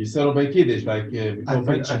don't know. You celebrate Kiddush like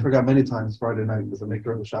I forgot many times Friday night because I make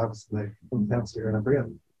early Shabbos and they come downstairs and I forget.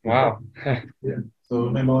 Wow. Yeah. So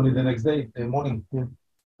remember only the next day, the morning. Yeah.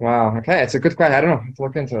 Wow. Okay, it's a good question. I don't know. I have to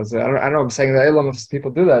look into it. So I don't know. I'm saying the Elam, if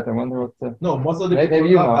people do that, I wonder what. No, most of the maybe people.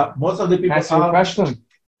 You know. Most of the people Ask you a question.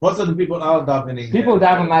 Most of the people are davening. People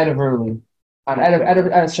daven ma'ariv early. On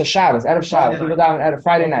Shabbos, out of Shabbos. People daven out of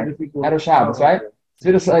Friday night, out of Shabbos, right?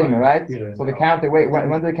 Sefiras HAomer, right? So they count. They wait. When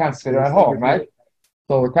do they count Sefira at home, right?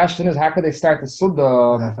 So the question is, how could they start the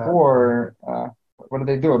Suda before? What do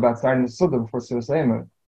they do about starting the Suda before Sefiras HAomer?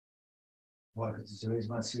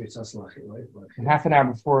 Half an hour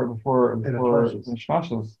before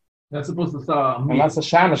Shmashos. That's supposed to start. Unless the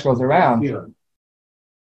Shamash goes around.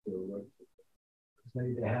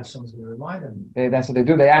 Maybe they have someone to remind them. That's what they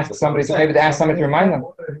do. They ask somebody. Maybe they ask somebody to remind them.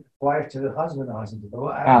 Wife to the husband, the husband to the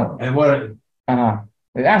wife. And what?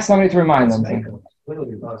 They ask somebody to remind them.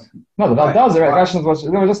 Literally does. No, the bell does it. The question was, they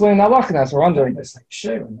were just learning that lachnas. So we're wondering. It's like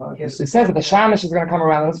shaving. It says that the shamash is going to come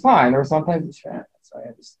around and it's fine. Or sometimes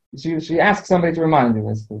she asks somebody to remind you.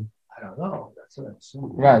 Basically. I don't know. That's what I'm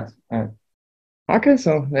assuming. Right. Okay,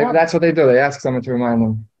 so maybe that's what they do. They ask someone to remind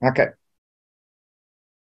them. Okay.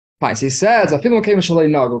 Fine. So he says, and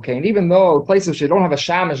even though places which you don't have a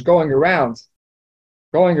shamash going around,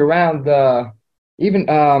 even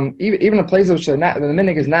in places which are not, the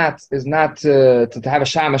minig is not to have a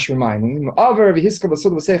shamash reminding.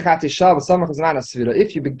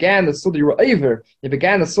 If you began the suda, you were over. You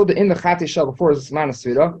began the suda in the chati shah before zman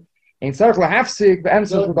asvira.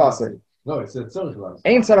 No, it's a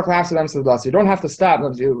tzorich. You don't have to stop a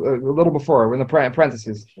little before. We're in the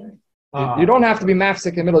parentheses. You don't have to be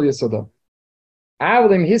mafsik in the middle of your suda.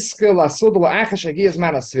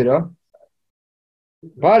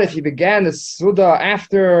 But if you began the suda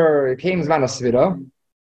after it came zman asvira,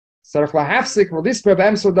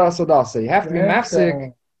 you have to be mafsik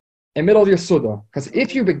in the middle of your suda. Because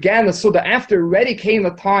if you began the suda after already came the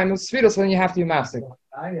time of svira, so then you have to be mafsik.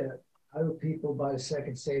 How do people by the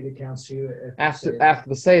second Seder count you? After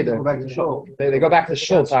the Seder. Go back to shul. They go back to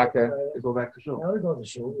shul, Taka. They go back to shul. No, they go to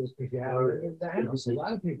shul. If you have in the house, a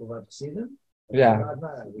lot of people have to see them. Yeah.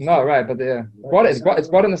 No, right, but yeah. It's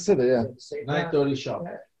brought in the Siddur, yeah. 9:30 sharp.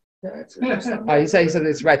 He said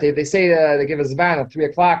it's right. They say they give a zman at 3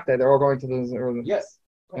 o'clock that they're all going to the. Yes.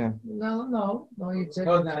 Yeah. No. You said.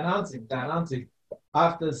 No, the announcing.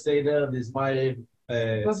 After Seder, this my.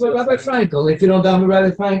 But Rabbi Frankel, if you don't down with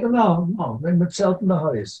Rabbi Frankel, no, bring himself in the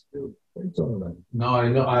highest. What are you talking about? No, I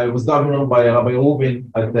know. I was dominated by Rabbi Rubin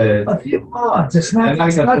at the. A few months. It's not.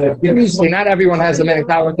 See, not everyone has the many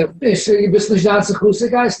talent. You bist nicht ganz große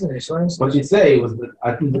Geist nicht. What you say was that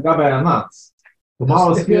I think the Gabbai announced.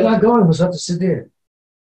 If you're not going, was up to sit there.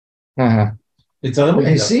 It's a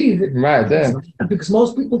You see, Right there. because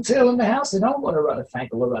most people tell in the house they don't want to run a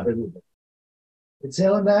Frankel or Rabbi Rubin. They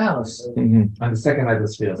tell in the house. And the second night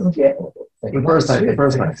was fierce. Okay. The first night.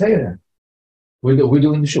 I tell you that. We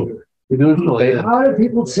doing the show. We do it later. How do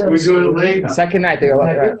people tell? We do it late. Second night they go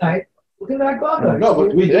like Good that. night. Look at that God. No,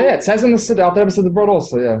 but we do. Yeah, it says in the Siddur. I'll tell you the board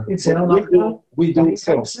also. Yeah. It's We do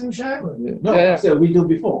so. No, Yeah. so we do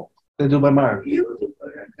before. They do by Mar.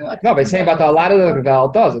 No, but saying about a lot of the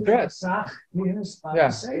Gaval does it, right?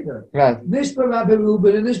 Yeah. Right. This by Rabbi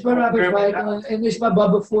Reuben, and this by Rabbi Frankel, and this by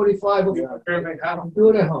Bubba 45. Do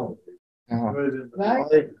it at home.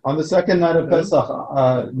 Right? On the second night of Pesach,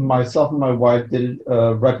 myself and my wife did it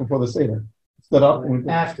right before the Seder. Stood up.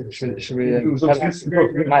 After. Should we? It was okay,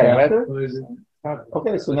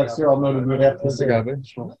 so next year I'll know to do it after the Seder.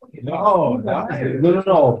 No.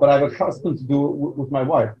 But I've accustomed to do it with my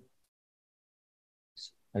wife.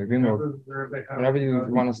 I agree more. Whenever you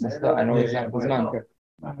want us to stop, I know exactly. Okay,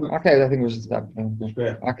 I think we should stop.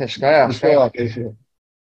 Okay, shkaya.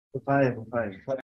 Bye.